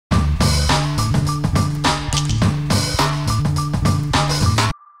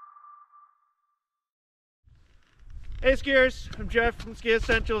Hey skiers, I'm Jeff from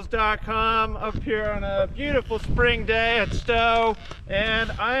Skiessentials.com, up here on a beautiful spring day at Stowe, and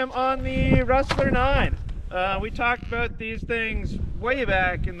I am on the Rustler 9. We talked about these things way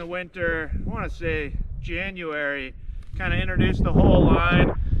back in the winter, I want to say January, kind of introduced the whole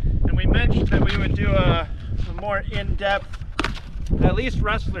line, and we mentioned that we would do a more in-depth, at least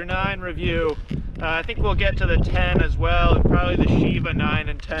Rustler 9 review. I think we'll get to the 10 as well, and probably the Shiva 9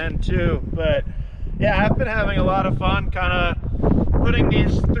 and 10 too, but yeah, I've been having a lot of fun kind of putting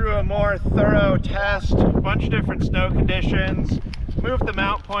these through a more thorough test, a bunch of different snow conditions, moved the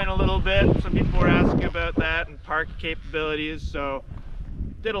mount point a little bit. Some people were asking about that and park capabilities, so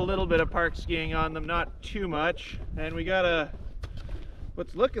did a little bit of park skiing on them, not too much. And we got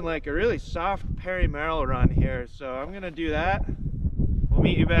what's looking like a really soft Perry Merrill run here, so I'm gonna do that. We'll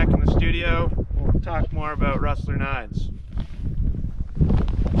meet you back in the studio. We'll talk more about Rustler 9s.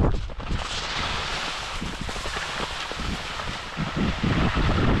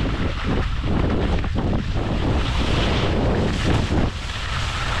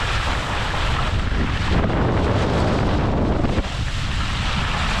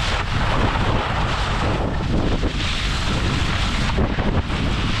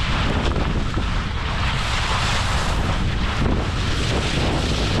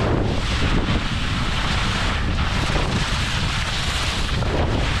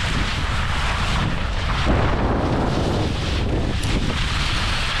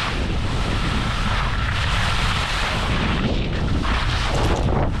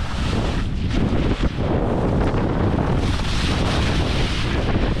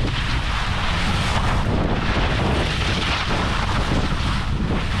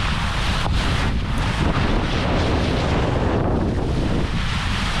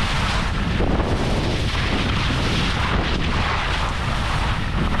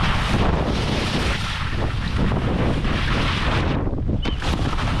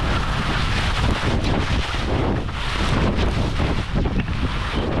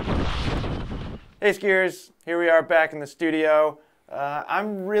 Hey skiers, here we are back in the studio.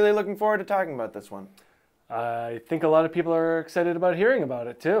 I'm really looking forward to talking about this one. I think a lot of people are excited about hearing about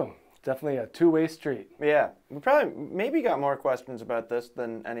it too. Definitely a two-way street. Yeah, we probably maybe got more questions about this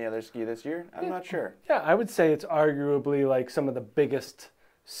than any other ski this year. I'm not sure. Yeah, I would say it's arguably like some of the biggest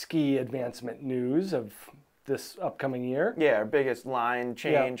ski advancement news of this upcoming year. Yeah, our biggest line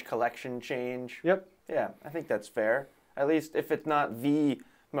change, collection change. Yep. Yeah, I think that's fair. At least if it's not the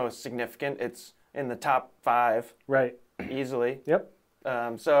most significant, it's in the top 5. Right. Easily. Yep.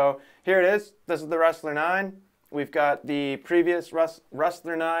 So here it is. This is the Rustler 9. We've got the previous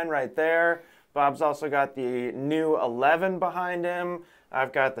Rustler 9 right there. Bob's also got the new 11 behind him.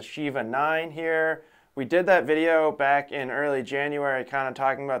 I've got the Shiva 9 here. We did that video back in early January kind of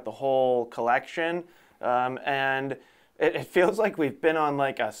talking about the whole collection. And it feels like we've been on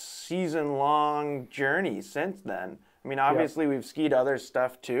like a season-long journey since then. I mean, obviously we've skied other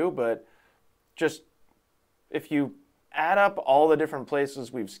stuff too, but just if you add up all the different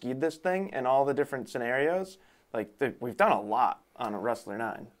places we've skied this thing and all the different scenarios, like we've done a lot on a Rustler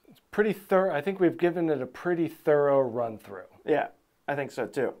 9. It's pretty thorough. I think we've given it a pretty thorough run through. Yeah, I think so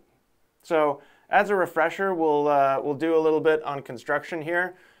too. So as a refresher, we'll do a little bit on construction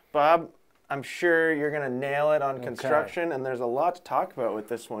here. Bob, I'm sure you're gonna nail it on construction, and there's a lot to talk about with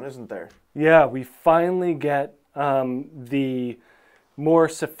this one, isn't there? Yeah, we finally get the more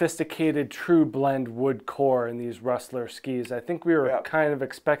sophisticated true blend wood core in these Rustler skis. I think we were kind of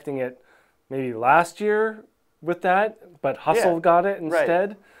expecting it maybe last year with that, but Hustle got it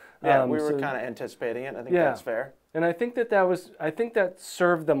instead. Right. Yeah, we were kind of anticipating it. I think that's fair. And I think that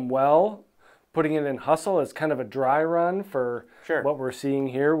served them well, putting it in Hustle as kind of a dry run for what we're seeing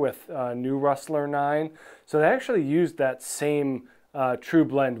here with new Rustler 9. So they actually used that same True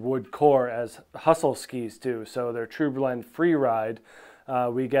Blend wood core as Hustle skis do. So they're True Blend free ride.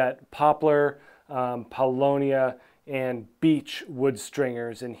 We get poplar, paulownia, and beech wood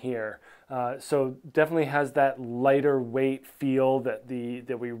stringers in here. So definitely has that lighter weight feel that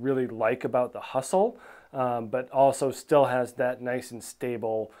we really like about the Hustle, but also still has that nice and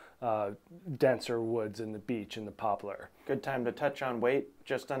stable denser woods in the beech and the poplar. Good time to touch on weight,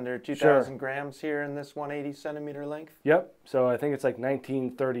 just under 2,000 grams here in this 180 centimeter length. Yep, so I think it's like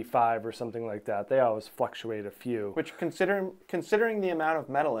 1935 or something like that. They always fluctuate a few. Which considering the amount of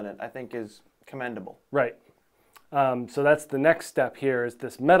metal in it, I think is commendable. Right. So that's the next step here is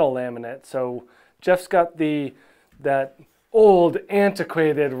this metal laminate. So Jeff's got that old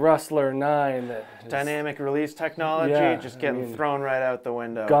antiquated Rustler 9 that dynamic release technology just getting thrown right out the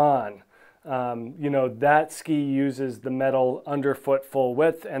window. Gone. You know, that ski uses the metal underfoot full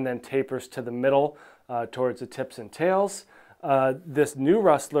width and then tapers to the middle towards the tips and tails. This new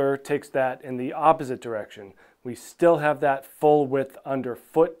Rustler takes that in the opposite direction. We still have that full width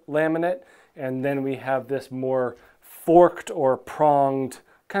underfoot laminate, and then we have this more forked or pronged,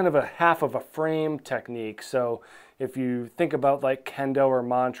 kind of a half of a frame technique. So if you think about like Kendo or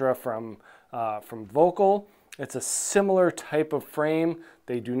Mantra from Vocal, it's a similar type of frame.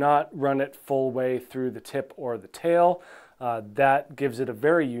 They do not run it full way through the tip or the tail. That gives it a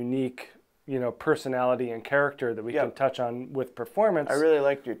very unique, personality and character that we can touch on with performance. I really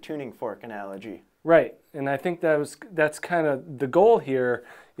liked your tuning fork analogy. Right, and I think that's kind of the goal here,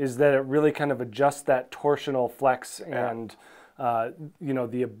 is that it really kind of adjusts that torsional flex and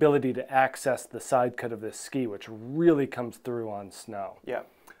the ability to access the side cut of this ski, which really comes through on snow. Yeah.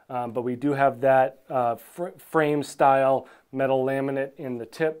 But we do have that frame style metal laminate in the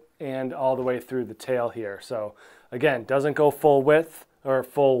tip and all the way through the tail here. So again, doesn't go full width or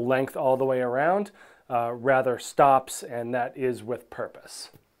full length all the way around, rather stops, and that is with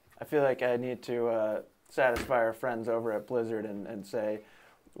purpose. I feel like I need to satisfy our friends over at Blizzard and say,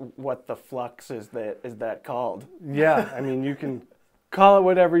 what the flux is that called? Yeah, I mean, you can call it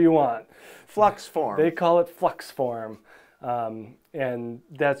whatever you want. Flux form. They call it flux form. And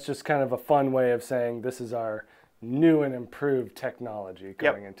that's just kind of a fun way of saying this is our new and improved technology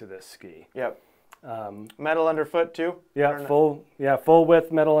going into this ski. Yep. Metal underfoot too? Yeah, full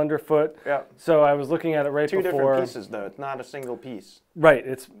width metal underfoot. Yeah. So I was looking at it right before. Two different pieces though. It's not a single piece. Right.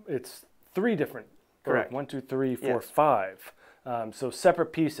 It's three different. Correct. 1, 2, 3, 4, 5. So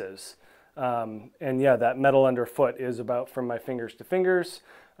separate pieces. And yeah, that metal underfoot is about from my fingers to fingers.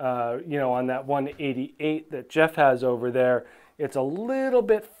 On that 188 that Jeff has over there, it's a little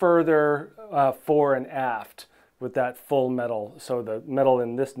bit further fore and aft with that full metal. So the metal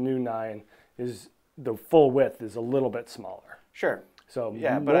in this new 9 is, the full width is a little bit smaller. Sure. So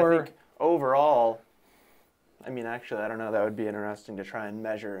yeah, but I think overall, I mean, actually, I don't know, that would be interesting to try and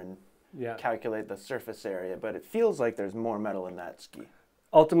measure and calculate the surface area, but it feels like there's more metal in that ski.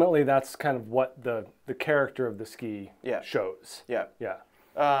 Ultimately, that's kind of what the character of the ski shows. Yeah. Yeah.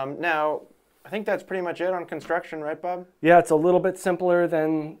 Now, I think that's pretty much it on construction, right, Bob? Yeah, it's a little bit simpler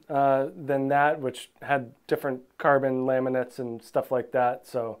than that, which had different carbon laminates and stuff like that.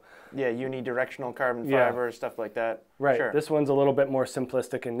 So yeah, unidirectional carbon fiber, stuff like that. Right. Sure. This one's a little bit more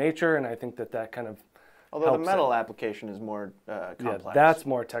simplistic in nature, and I think that kind of although the metal application is more complex. Yeah, that's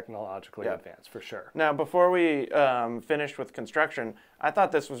more technologically advanced for sure. Now, before we finish with construction, I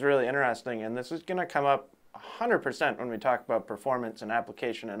thought this was really interesting, and this is going to come up 100% when we talk about performance and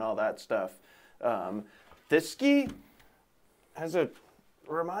application and all that stuff. This ski, as a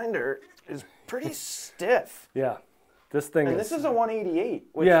reminder, is pretty stiff. Yeah. This thing this is a 188,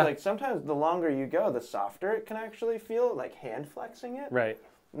 which like sometimes the longer you go, the softer it can actually feel, like hand flexing it. Right.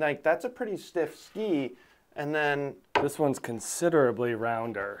 Like that's a pretty stiff ski, and then this one's considerably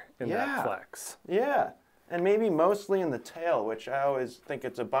rounder in that flex. Yeah. And maybe mostly in the tail, which I always think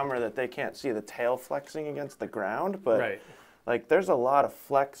it's a bummer that they can't see the tail flexing against the ground. But like there's a lot of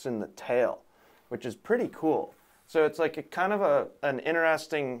flex in the tail, which is pretty cool. So it's like a kind of an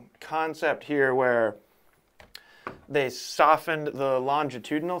interesting concept here where they softened the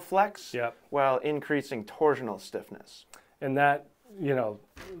longitudinal flex while increasing torsional stiffness. And that,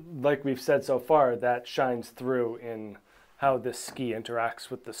 like we've said so far, that shines through in how this ski interacts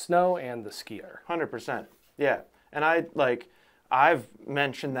with the snow and the skier. 100%. Yeah. And I've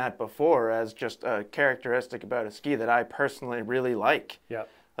mentioned that before as just a characteristic about a ski that I personally really like. Yeah.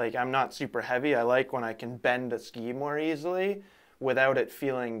 Like I'm not super heavy. I like when I can bend a ski more easily without it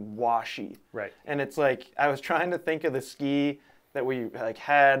feeling washy. Right. And it's like I was trying to think of the ski that we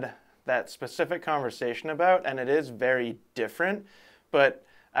had that specific conversation about, and it is very different, but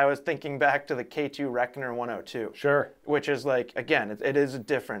I was thinking back to the K2 Reckoner 102. Sure. Which is like, again, it is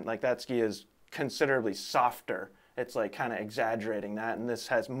different. Like that ski is considerably softer. It's like kind of exaggerating that, and this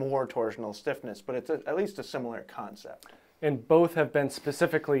has more torsional stiffness, but it's at least a similar concept. And both have been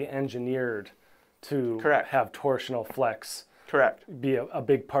specifically engineered to have torsional flex. Correct. Be a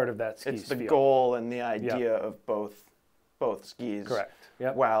big part of that ski's It's the feel. goal and the idea of both skis. Correct.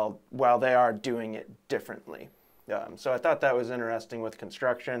 Yep. While they are doing it differently. So I thought that was interesting with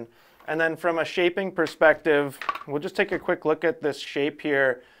construction. And then from a shaping perspective, we'll just take a quick look at this shape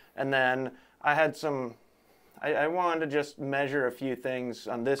here. And then I had I wanted to just measure a few things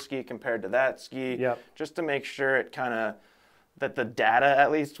on this ski compared to that ski, just to make sure it that the data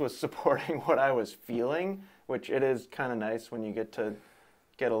at least was supporting what I was feeling, which it is kind of nice when you get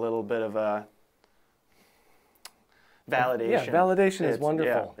a little bit of a validation. Yeah, validation is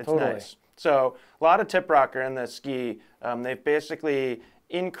wonderful. Yeah, it's nice. So a lot of tip rocker in this ski. They've basically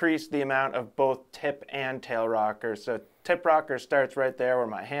increased the amount of both tip and tail rocker. So tip rocker starts right there where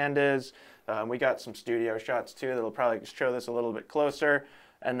my hand is. We got some studio shots too that'll probably show this a little bit closer.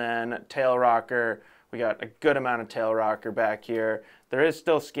 And then tail rocker, we got a good amount of tail rocker back here. There is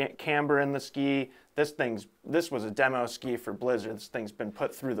still camber in the ski. This was a demo ski for Blizzard. This thing's been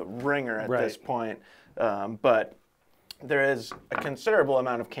put through the ringer at this point. But there is a considerable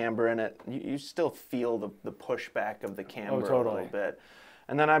amount of camber in it. You still feel the pushback of the camber a little bit.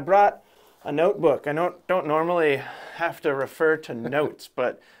 And then I brought a notebook. I don't normally have to refer to notes,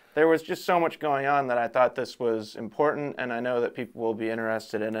 but there was just so much going on that I thought this was important, and I know that people will be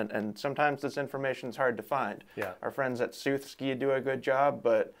interested in it, and sometimes this information is hard to find. Yeah. Our friends at Sooth Ski do a good job,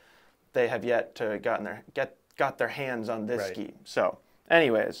 but they have yet to got their hands on this ski. So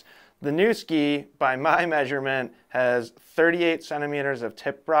anyways, the new ski, by my measurement, has 38 centimeters of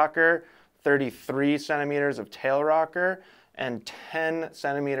tip rocker, 33 centimeters of tail rocker, and 10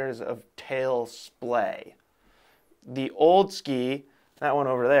 centimeters of tail splay. The old ski, that one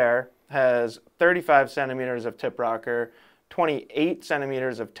over there, has 35 centimeters of tip rocker, 28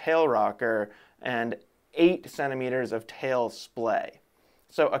 centimeters of tail rocker, and 8 centimeters of tail splay.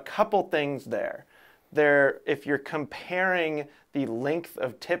 So a couple things there. If you're comparing the length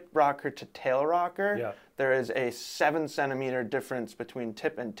of tip rocker to tail rocker, there is a 7 centimeter difference between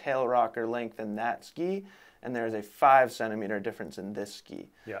tip and tail rocker length in that ski, and there is a 5 centimeter difference in this ski.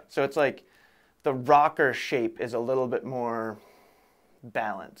 So it's like the rocker shape is a little bit more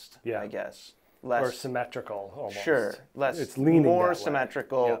balanced, I guess. Less, or symmetrical, almost. Sure. It's leaning more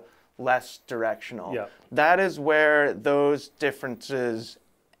symmetrical, less directional. That is where those differences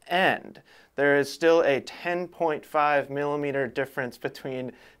end. There is still a 10.5 millimeter difference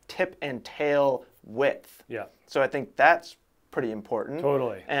between tip and tail width. So I think that's pretty important.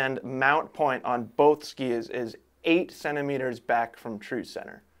 Totally. And mount point on both skis is 8 centimeters back from true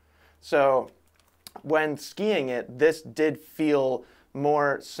center. So when skiing it, this did feel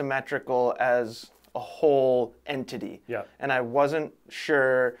more symmetrical as a whole entity. And I wasn't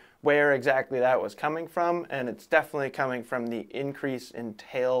sure where exactly that was coming from, and it's definitely coming from the increase in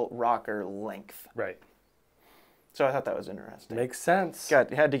tail rocker length. So I thought that was interesting. Makes sense.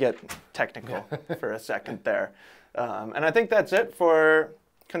 Had to get technical for a second there. And I think that's it for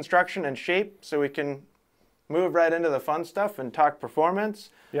construction and shape, so we can move right into the fun stuff and talk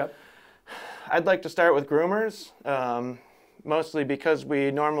performance. I'd like to start with groomers. Mostly because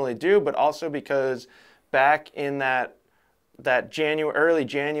we normally do, but also because back in that early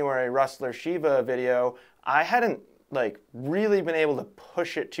January Rustler Shiva video, I hadn't really been able to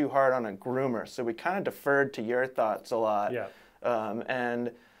push it too hard on a groomer, so we kind of deferred to your thoughts a lot.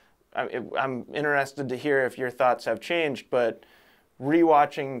 And I'm interested to hear if your thoughts have changed, but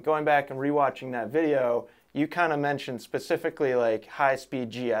going back and rewatching that video, you kind of mentioned specifically high-speed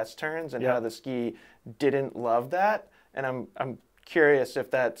GS turns and how the ski didn't love that. And I'm curious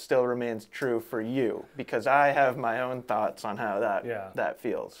if that still remains true for you, because I have my own thoughts on how that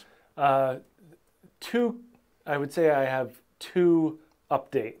feels. I would say I have 2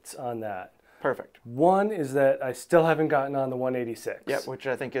 updates on that. Perfect. One is that I still haven't gotten on the 186. Which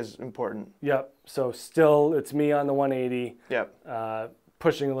I think is important. So still it's me on the 180.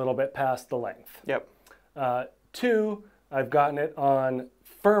 Pushing a little bit past the length. 2, I've gotten it on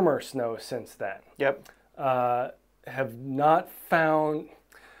firmer snow since then. Have not found,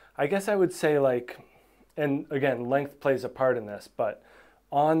 I guess I would say and again, length plays a part in this, but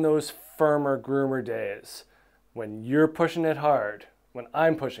on those firmer groomer days, when you're pushing it hard, when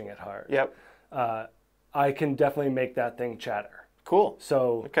I'm pushing it hard, I can definitely make that thing chatter. Cool.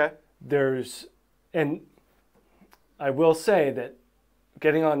 So and I will say that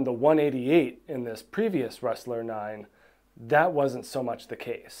getting on the 188 in this previous Rustler 9, that wasn't so much the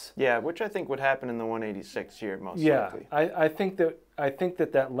case. Which I think would happen in the 186 here most likely. I think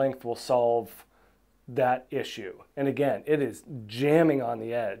that length will solve that issue. And again, it is jamming on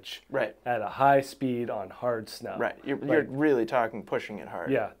the edge at a high speed on hard snow. You're really talking pushing it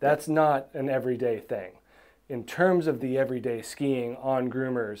hard. That's not an everyday thing. In terms of the everyday skiing on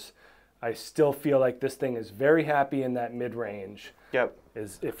groomers, I still feel like this thing is very happy in that mid-range.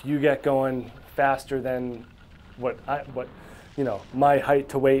 Is if you get going faster than what my height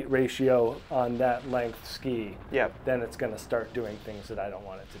to weight ratio on that length ski, then it's going to start doing things that I don't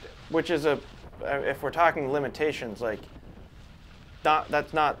want it to do. Which is if we're talking limitations,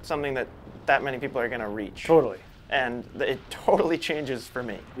 that's not something that many people are going to reach. Totally. And it totally changes for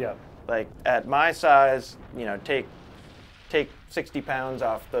me. Yeah. At my size, take 60 pounds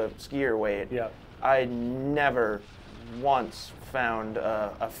off the skier weight. Yeah. I never once found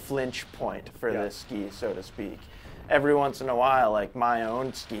a flinch point for this ski, so to speak. every once in a while, like my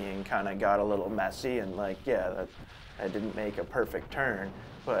own skiing kind of got a little messy, and like, yeah, I didn't make a perfect turn,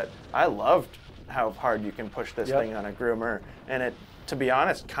 but I loved how hard you can push this thing on a groomer, and it, to be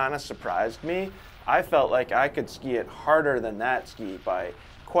honest, kind of surprised me. I felt like I could ski it harder than that ski by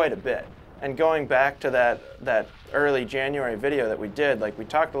quite a bit. And going back to that early January video that we did, like we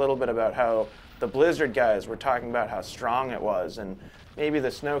talked a little bit about how the Blizzard guys were talking about how strong it was, and maybe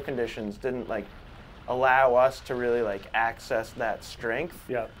the snow conditions didn't like allow us to really like access that strength.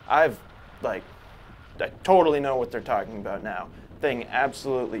 Yeah. I totally know what they're talking about now. Thing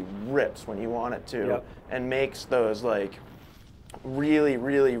absolutely rips when you want it to, and makes those like really,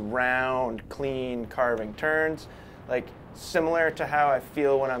 really round, clean carving turns, like similar to how I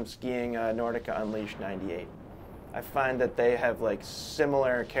feel when I'm skiing Nordica Unleashed 98. I find that they have like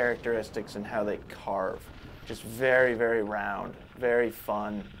similar characteristics in how they carve. Just very, very round, very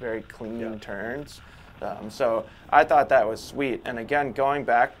fun, very clean turns. So I thought that was sweet. And again, going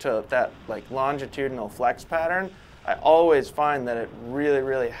back to that like longitudinal flex pattern, I always find that it really,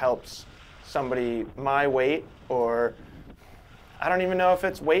 really helps somebody my weight, or I don't even know if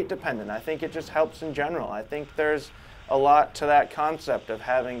it's weight dependent. I think it just helps in general. I think there's a lot to that concept of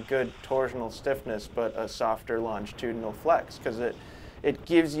having good torsional stiffness but a softer longitudinal flex, because it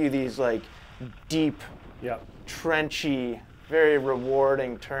gives you these like deep, trenchy, very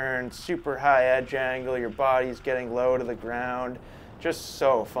rewarding turns, super high edge angle, your body's getting low to the ground, just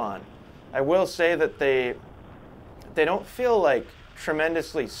so fun. I will say that they don't feel like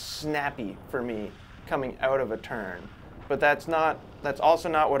tremendously snappy for me coming out of a turn, but that's also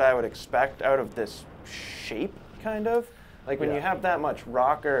not what I would expect out of this shape, kind of. Like when you have that much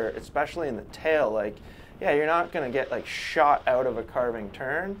rocker, especially in the tail, like, yeah, you're not gonna get like shot out of a carving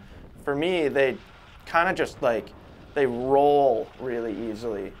turn. For me, they kind of just like, they roll really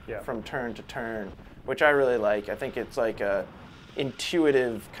easily from turn to turn, which I really like. I think it's like a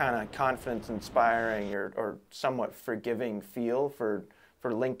intuitive kind of confidence inspiring or somewhat forgiving feel for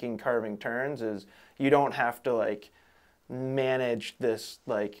linking carving turns, is you don't have to like manage this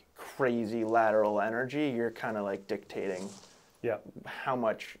like crazy lateral energy. You're kind of like dictating how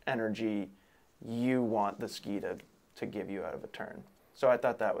much energy you want the ski to give you out of a turn. So I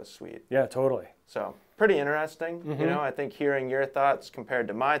thought that was sweet. Yeah, totally. So pretty interesting. You know, I think hearing your thoughts compared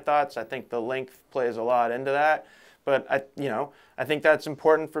to my thoughts, I think the length plays a lot into that. But I think that's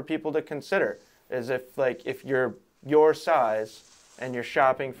important for people to consider, is if you're your size and you're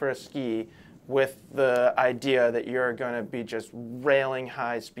shopping for a ski with the idea that you're going to be just railing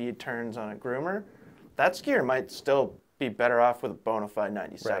high speed turns on a groomer, that skier might still be better off with a bona fide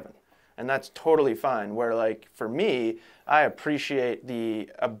 97. Right. And that's totally fine. Where like for me, I appreciate the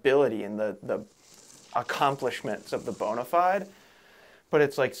ability and the accomplishments of the bona fide, but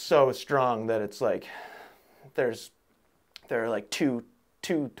it's like so strong that it's like there are like two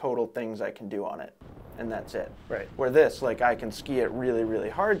total things I can do on it, and that's it. Right. Where this, like, I can ski it really, really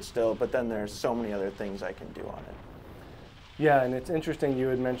hard still, but then there's so many other things I can do on it. Yeah, and it's interesting you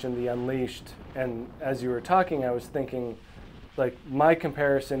had mentioned the Unleashed, and as you were talking, I was thinking, like, my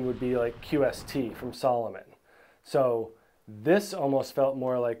comparison would be like QST from Solomon. So this almost felt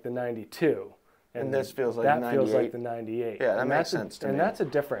more like the 92. And this feels like the 98. That feels like the 98. Yeah, that makes sense to me. And that's a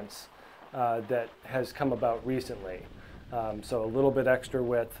difference that has come about recently. So a little bit extra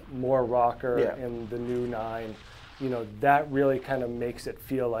width, more rocker in the new 9. You know, that really kind of makes it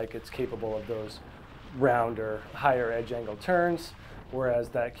feel like it's capable of those rounder, higher edge angle turns, whereas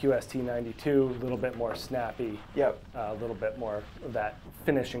that QST 92, a little bit more snappy, a little bit more of that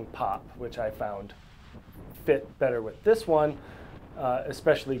finishing pop, which I found fit better with this one,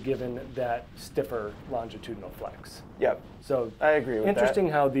 especially given that stiffer longitudinal flex. Yep. So I agree with that. Interesting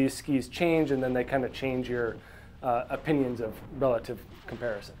how these skis change, and then they kind of change your opinions of relative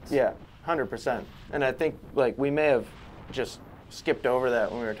comparisons. Yeah, 100%. And I think like we may have just skipped over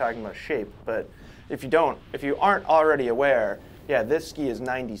that when we were talking about shape, but if you aren't already aware, this ski is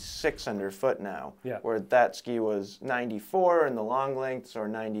 96 underfoot now, where that ski was 94 in the long lengths or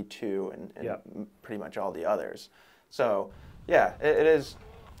 92 and pretty much all the others. So it's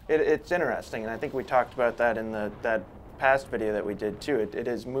interesting, and I think we talked about that in that past video that we did too. It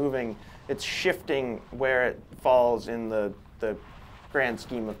is moving, it's shifting where it falls in the grand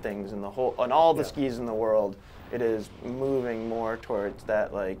scheme of things, and all the skis in the world. It is moving more towards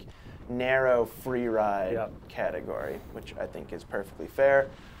that like narrow free ride category, which I think is perfectly fair.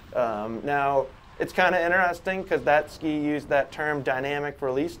 Now it's kind of interesting because that ski used that term dynamic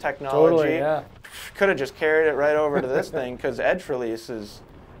release technology. Totally, could have just carried it right over to this thing, because edge release is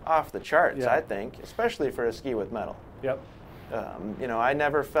off the charts, I think, especially for a ski with metal. Yep. You know, I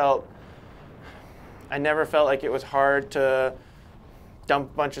never felt I never felt like it was hard to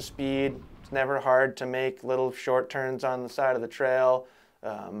dump a bunch of speed. It's never hard to make little short turns on the side of the trail.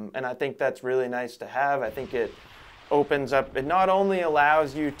 And I think that's really nice to have. I think it opens up, it not only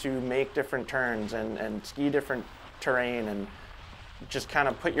allows you to make different turns and ski different terrain and just kind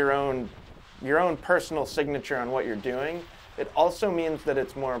of put your own personal signature on what you're doing, it also means that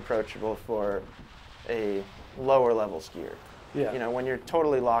it's more approachable for a lower level skier. Yeah. You know, when you're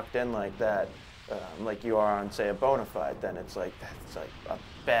totally locked in like that, like you are on, say, a Bonafide, then it's like, that's like a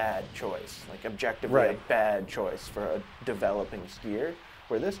bad choice, like objectively a bad choice for a developing skier,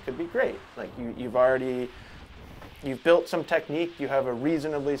 where this could be great. Like you've built some technique, you have a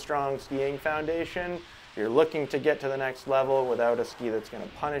reasonably strong skiing foundation, you're looking to get to the next level without a ski that's going to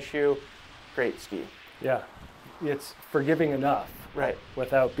punish you. Great ski. Yeah, it's forgiving enough, right,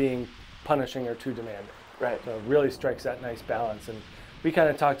 without being punishing or too demanding. Right. So it really strikes that nice balance. And we kind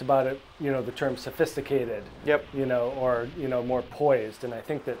of talked about it, you know, the term sophisticated, yep, you know, or, you know, more poised. And I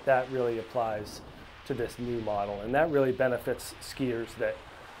think that that really applies to this new model. And that really benefits skiers that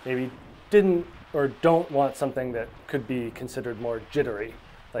maybe didn't or don't want something that could be considered more jittery,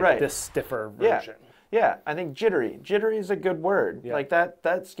 like this stiffer version. Yeah, I think jittery. Jittery is a good word. Yeah. Like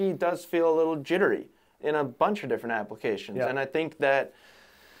that ski does feel a little jittery in a bunch of different applications. Yeah. And I think that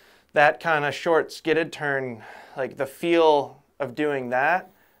kind of short skidded turn, like the feel of doing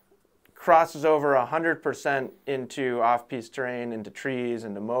that crosses over 100% into off-piste terrain, into trees,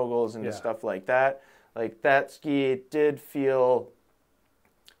 into moguls, into stuff like that. Like that ski did feel,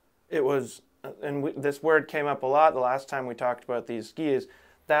 it was, and this word came up a lot the last time we talked about these skis,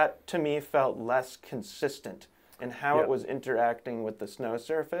 that to me felt less consistent in how it was interacting with the snow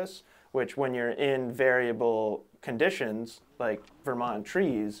surface, which when you're in variable conditions, like Vermont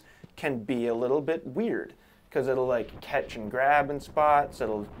trees, can be a little bit weird, because it'll like catch and grab in spots,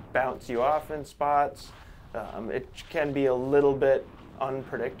 it'll bounce you off in spots. It can be a little bit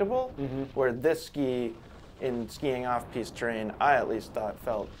unpredictable, where this ski, in skiing off-piste terrain, I at least thought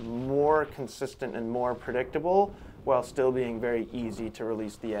felt more consistent and more predictable, while still being very easy to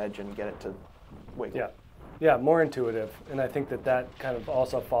release the edge and get it to wiggle. Yeah, yeah, more intuitive. And I think that that kind of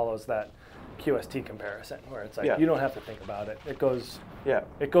also follows that QST comparison, where it's like you don't have to think about it. It goes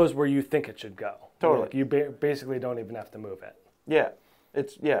it goes where you think it should go. Totally. Like you basically don't even have to move it. Yeah,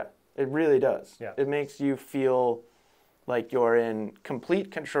 it really does. Yeah. It makes you feel like you're in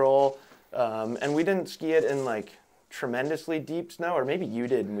complete control. And we didn't ski it in like tremendously deep snow, or maybe you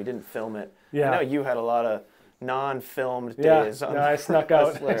did and we didn't film it. Yeah. I know you had a lot of non-filmed days on I snuck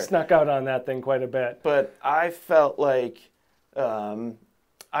out. I snuck out on that thing quite a bit. But I felt like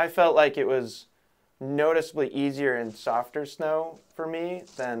it was noticeably easier in softer snow for me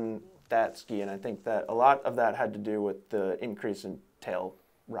than that ski, and I think that a lot of that had to do with the increase in tail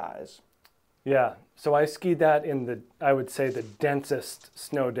rise. Yeah, so I skied that in the, I would say, the densest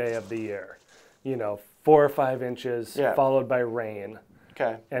snow day of the year. You know, 4 or 5 inches, followed by rain.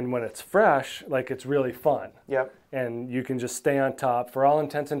 Okay. And when it's fresh, like, it's really fun. Yep. And you can just stay on top. For all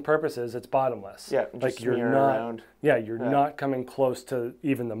intents and purposes, it's bottomless. Yeah, like just you're smear not around. Yeah, you're not coming close to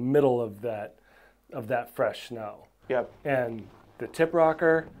even the middle of that fresh snow. Yep. And the tip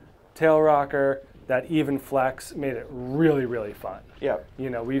rocker, tail rocker, that even flex made it really, really fun. Yep. You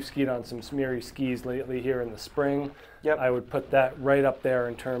know, we've skied on some smeary skis lately here in the spring. Yep. I would put that right up there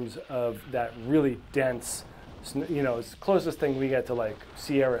in terms of that really dense, you know, it's the closest thing we get to like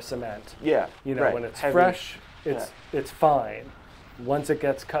Sierra cement. Yeah. You know, when it's heavy, fresh, it's fine. Once it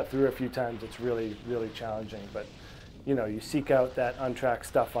gets cut through a few times, it's really, really challenging. But, you know, you seek out that untracked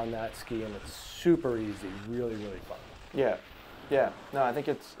stuff on that ski and it's super easy, really, really fun. Yeah. Yeah. No, I think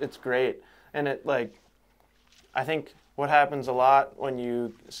it's great. And it, like, I think what happens a lot when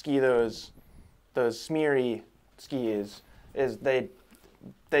you ski those smeary skis is they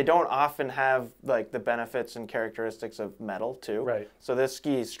don't often have like the benefits and characteristics of metal too. Right. So this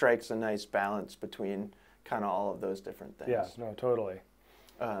ski strikes a nice balance between kind of all of those different things. Yeah, no, totally.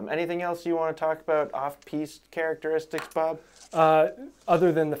 Anything else you want to talk about off-piste characteristics, Bob?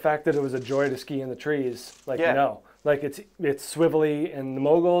 Other than the fact that it was a joy to ski in the trees, like no. Like it's swivelly in the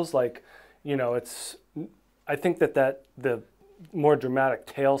moguls, like, you know, I think that the more dramatic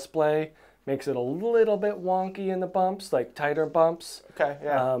tail splay makes it a little bit wonky in the bumps, like tighter bumps. Okay,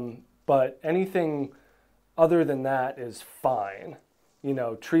 yeah. But anything other than that is fine. You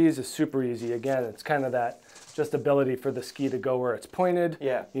know, trees is super easy. Again, it's kind of that just ability for the ski to go where it's pointed.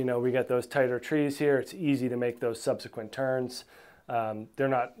 Yeah. You know, we got those tighter trees here. It's easy to make those subsequent turns. They're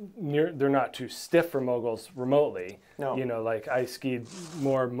not too stiff for moguls remotely. No. You know, like I skied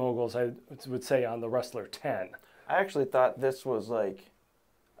more moguls, I would say, on the Rustler 10. I actually thought this was like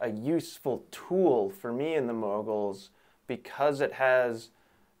a useful tool for me in the moguls because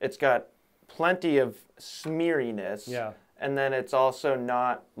it's got plenty of smeariness. Yeah. And then it's also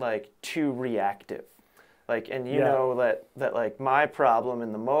not like too reactive. Like, and you know that like my problem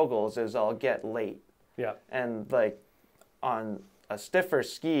in the moguls is I'll get late. Yeah. And like on a stiffer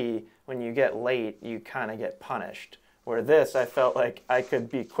ski, when you get late, you kind of get punished. Where this, I felt like I could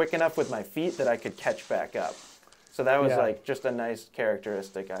be quick enough with my feet that I could catch back up. So that was like just a nice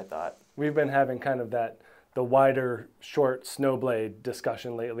characteristic, I thought. We've been having kind of the wider, short snowblade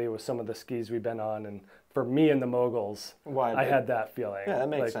discussion lately with some of the skis we've been on, and for me in the moguls, I had that feeling. Yeah, that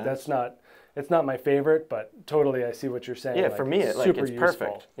makes sense. It's not my favorite, but totally I see what you're saying. Yeah, like, for me, it's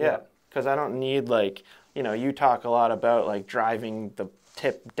perfect. Yeah, because I don't need like, you know, you talk a lot about like driving the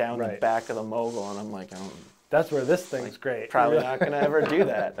tip down the back of the mogul, and I'm like, that's where this thing's great. Probably not going to ever do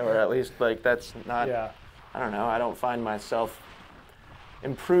that, or at least like that's not. Yeah. I don't know. I don't find myself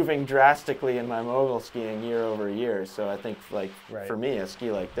improving drastically in my mogul skiing year over year. So I think like for me, a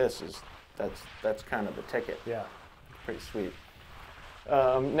ski like this that's kind of the ticket. Yeah, pretty sweet.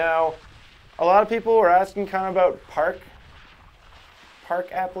 Now, a lot of people were asking kind of about park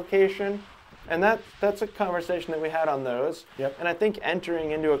application, and that's a conversation that we had on those. Yep. And I think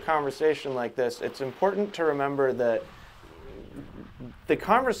entering into a conversation like this, it's important to remember that the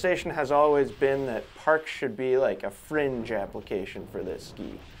conversation has always been that parks should be like a fringe application for this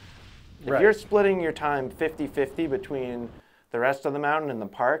ski. If you're splitting your time 50-50 between the rest of the mountain and the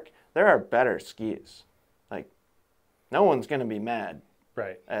park, there are better skis. Like, no one's going to be mad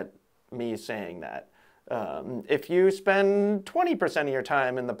at me saying that. If you spend 20% of your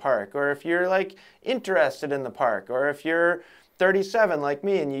time in the park, or if you're like interested in the park, or if you're 37 like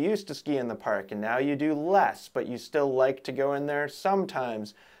me and you used to ski in the park and now you do less, but you still like to go in there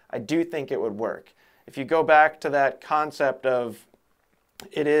sometimes, I do think it would work. If you go back to that concept of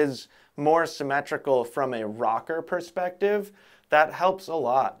it is more symmetrical from a rocker perspective, that helps a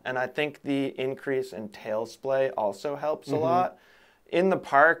lot. And I think the increase in tail splay also helps a lot. In the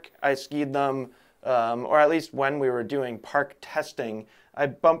park, I skied them, or at least when we were doing park testing, I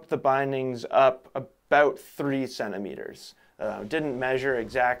bumped the bindings up about 3 centimeters. Didn't measure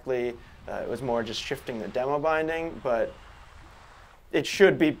exactly. It was more just shifting the demo binding, but it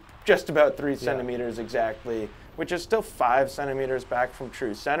should be just about 3 centimeters exactly, which is still 5 centimeters back from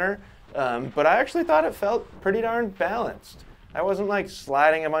true center. But I actually thought it felt pretty darn balanced. I wasn't like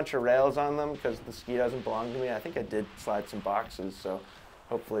sliding a bunch of rails on them because the ski doesn't belong to me. I think I did slide some boxes, so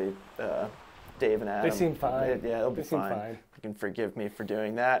hopefully Dave and Adam. They seem fine. They'll be fine. You can forgive me for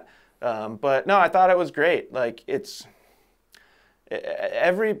doing that. But no, I thought it was great. Like it's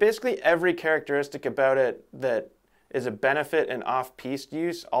basically every characteristic about it that is a benefit in off-piste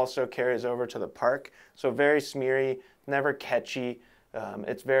use also carries over to the park. So very smeary, never catchy.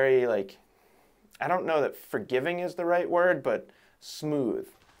 It's very like, I don't know that forgiving is the right word, but smooth.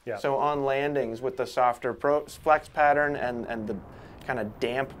 Yeah. So on landings with the softer flex pattern and the kind of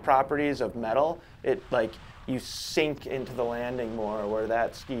damp properties of metal, it like you sink into the landing more, where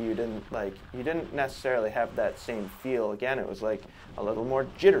that ski you didn't necessarily have that same feel. Again, it was like a little more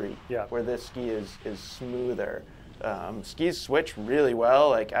jittery, where this ski is smoother. Skis switch really well.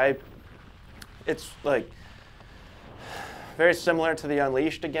 Like it's like very similar to the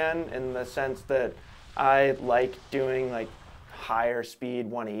Unleashed again, in the sense that I like doing like higher speed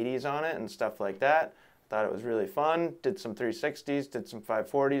 180s on it and stuff like that. Thought it was really fun. Did some 360s, did some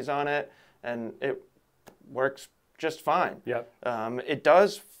 540s on it, and it works just fine. Yep. It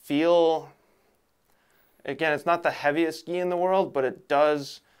does feel, again, it's not the heaviest ski in the world, but it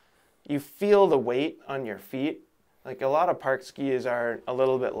does, you feel the weight on your feet. Like a lot of park skis are a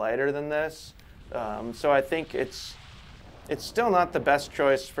little bit lighter than this. So I think it's still not the best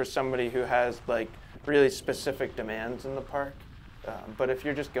choice for somebody who has like really specific demands in the park. But if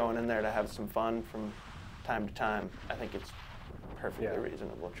you're just going in there to have some fun from time to time, I think it's perfectly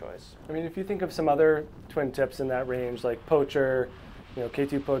reasonable choice. I mean, if you think of some other twin tips in that range, like Poacher,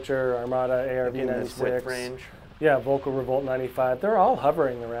 K2 Poacher, Armada, ARV 96, range. Yeah, Volca Revolt 95. They're all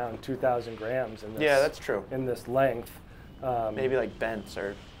hovering around 2,000 grams in this. Yeah, that's true. In this length. Maybe like Bents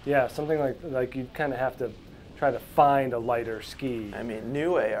or. Yeah, something like you kind of have to try to find a lighter ski. I mean,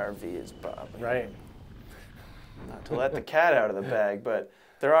 new ARV is probably. Right. Not to let the cat out of the bag, but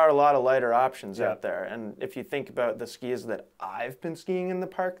there are a lot of lighter options out there. And if you think about the skis that I've been skiing in the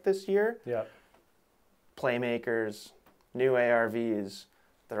park this year, Playmakers, new ARVs,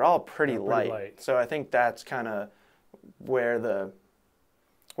 they're all pretty light. So I think that's kind of where the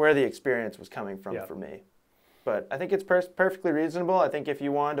experience was coming from for me. But I think it's perfectly reasonable. I think if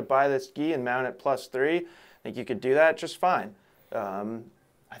you wanted to buy this ski and mount it +3, I think you could do that just fine.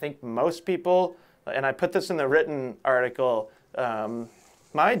 I think most people, and I put this in the written article,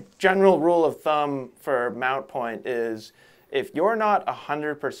 my general rule of thumb for mount point is if you're not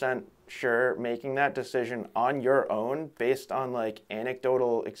 100% sure making that decision on your own based on like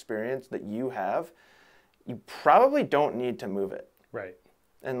anecdotal experience that you have, you probably don't need to move it. Right.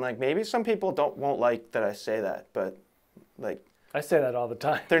 And like maybe some people won't like that I say that, but like I say that all the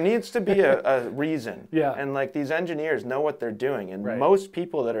time. there needs to be a reason. Yeah. And like these engineers know what they're doing, and right. most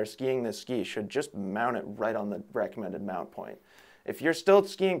people that are skiing this ski should just mount it right on the recommended mount point. If you're still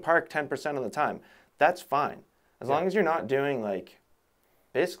skiing park 10% of the time, that's fine. As long as you're not doing like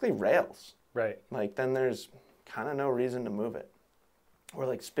basically rails. Right. Like then there's kind of no reason to move it. Or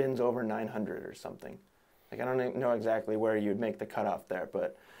like spins over 900 or something. Like I don't know exactly where you'd make the cutoff there,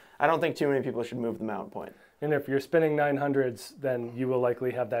 but I don't think too many people should move the mount point. And if you're spinning 900s, then you will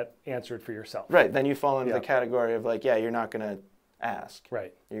likely have that answered for yourself. Right. Then you fall into the category of like, yeah, you're not going to ask.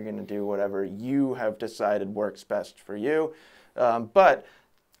 Right. You're going to do whatever you have decided works best for you. But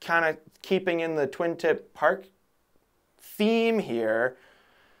kind of keeping in the twin tip park theme here,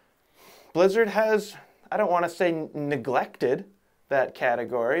 Blizzard has, I don't want to say neglected that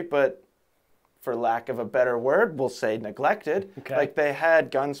category, but for lack of a better word, we'll say neglected. Okay. Like they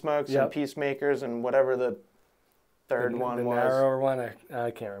had Gunsmokes and Peacemakers and whatever the third one was. The narrower one,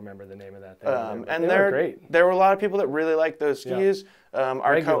 I can't remember the name of that thing. And they were great. There were a lot of people that really liked those skis.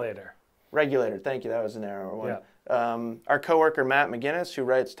 Regulator. Thank you. That was the narrower one. Yeah. Our coworker Matt McGinnis, who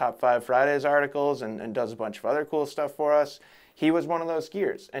writes Top 5 Fridays articles and does a bunch of other cool stuff for us, he was one of those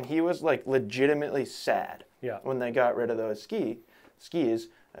skiers, and he was like legitimately sad when they got rid of those skis.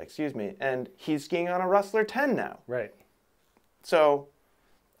 And he's skiing on a Rustler 10 now. Right. So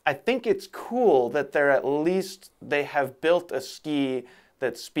I think it's cool that they have built a ski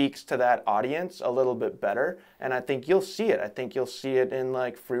that speaks to that audience a little bit better, and I think you'll see it. I think you'll see it in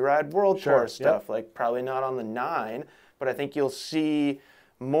like Freeride World Tour stuff, like probably not on the 9, but I think you'll see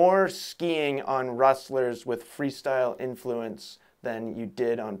more skiing on Rustlers with freestyle influence than you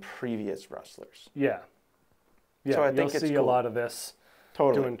did on previous Rustlers. Yeah. Yeah, so I think you'll see a lot of this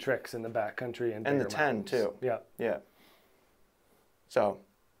doing tricks in the backcountry and the 10 mountains. too. Yeah. Yeah. So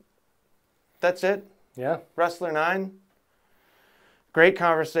that's it. Yeah. Rustler 9. Great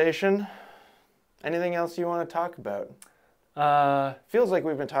conversation. Anything else you want to talk about? Feels like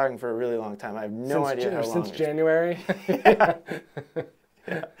we've been talking for a really long time. I have no idea how long. Since January. Yeah.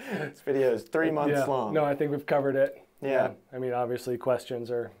 This video is 3 months long. No, I think we've covered it. Yeah. I mean, obviously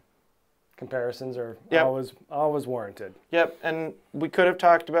questions or comparisons are always warranted. Yep, and we could have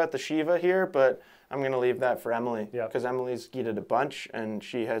talked about the Shiva here, but I'm going to leave that for Emily. Because Emily's skied it a bunch, and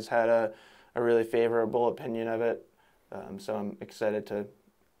she has had a really favorable opinion of it. So I'm excited to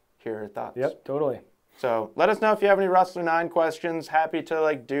hear her thoughts. Yep, totally. So let us know if you have any Rustler 9 questions. Happy to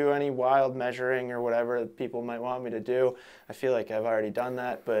like do any wild measuring or whatever that people might want me to do. I feel like I've already done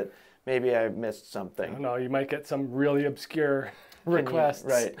that, but maybe I missed something. I don't know, you might get some really obscure requests.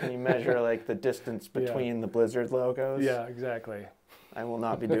 Can you measure like the distance between the Blizzard logos? Yeah, exactly. I will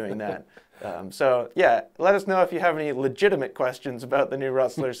not be doing that. So yeah, let us know if you have any legitimate questions about the new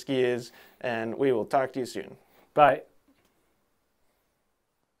Rustler skis, and we will talk to you soon. Bye.